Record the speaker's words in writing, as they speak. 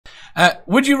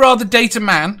Would you rather date a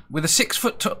man with a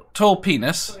 6-foot tall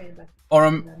penis or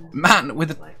a man with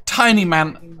a tiny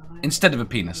man instead of a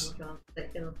penis?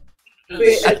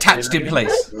 Attached in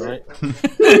place. Right.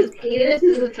 His penis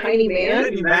is a tiny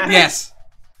man? Yes.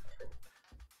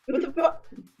 What the fuck?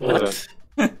 What?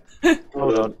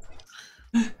 Hold on.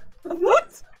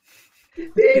 What?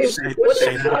 Dave, what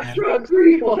the fuck drugs were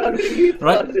you on?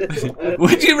 Right.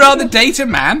 Would you rather date a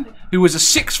man who was a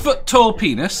 6-foot tall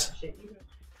penis?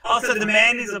 Also, the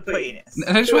man is a penis.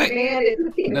 No, just wait. Man is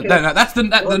a penis. No, that's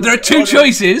there are two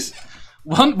choices.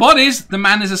 One is the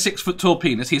man is a 6-foot tall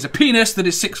penis. He has a penis that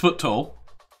is 6 foot tall.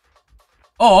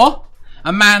 Or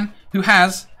a man who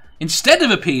has, instead of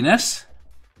a penis,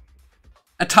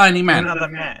 a tiny man. Another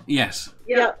man. Yes.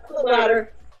 Yeah, the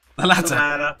latter. The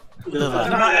latter.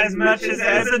 Not as much as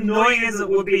annoying as it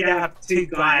would be to have two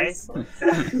guys.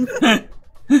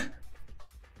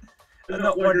 I'm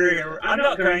not wondering. I'm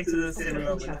not going to the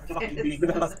cinema with a fucking big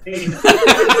ass penis.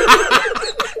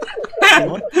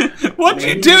 What do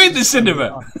you do in the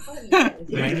cinema? Oh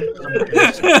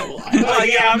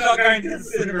yeah, I'm not going to the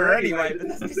cinema anyway.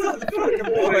 But that's not the fucking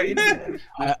point.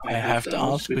 I have to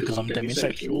ask because I'm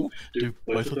demisexual. Do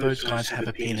both of those guys have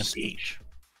a penis each?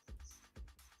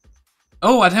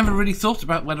 Oh, I'd never really thought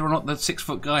about whether or not the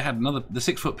 6-foot guy had another. The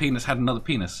 6-foot penis had another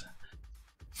penis.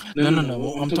 No.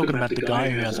 I'm talking about the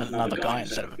guy who has another guy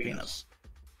instead of a penis.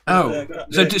 Oh,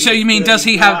 so you mean does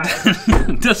he have?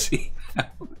 Does he?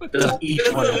 Does each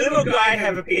Does one the have little guy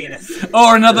have a penis?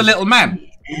 Or another little man?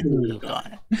 a little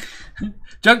guy?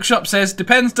 Junk Shop says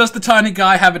depends. Does the tiny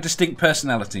guy have a distinct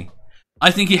personality?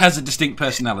 I think he has a distinct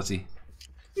personality.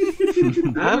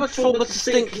 How much more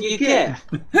distinct can you get?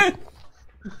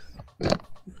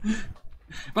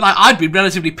 But I'd be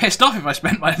relatively pissed off if I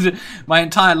spent my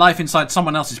entire life inside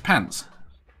someone else's pants.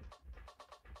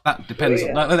 That depends.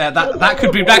 Oh, yeah. That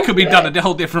could be done a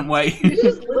whole different way. You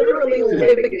just literally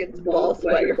live against ball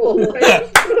sweat your whole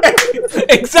life.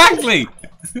 Exactly.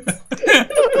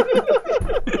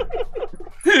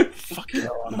 Fucking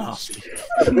nasty.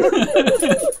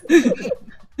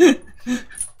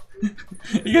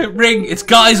 You go ring. It's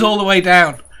guys all the way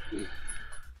down.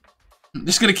 I'm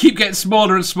just gonna keep getting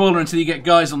smaller and smaller until you get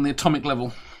guys on the atomic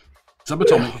level.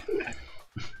 Subatomic.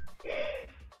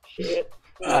 Shit.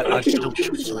 I'd still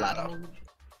choose the latter.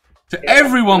 So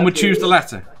everyone would choose the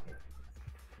latter.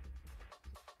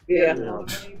 Yeah.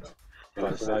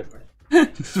 Right, so,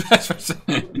 It's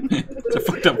a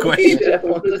fucked up We question. just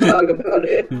want to talk about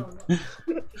it.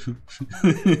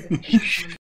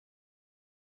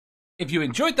 If you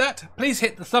enjoyed that, please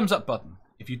hit the thumbs up button.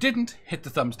 If you didn't, hit the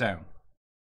thumbs down.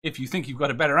 If you think you've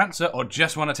got a better answer or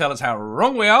just want to tell us how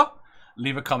wrong we are,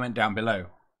 leave a comment down below.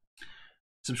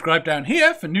 Subscribe down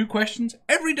here for new questions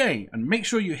every day and make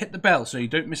sure you hit the bell so you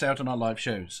don't miss out on our live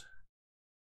shows.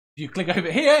 If you click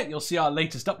over here, you'll see our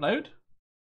latest upload.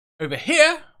 Over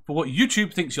here, for what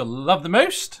YouTube thinks you'll love the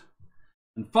most.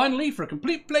 And finally, for a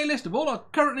complete playlist of all our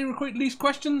currently released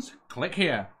questions, click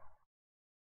here.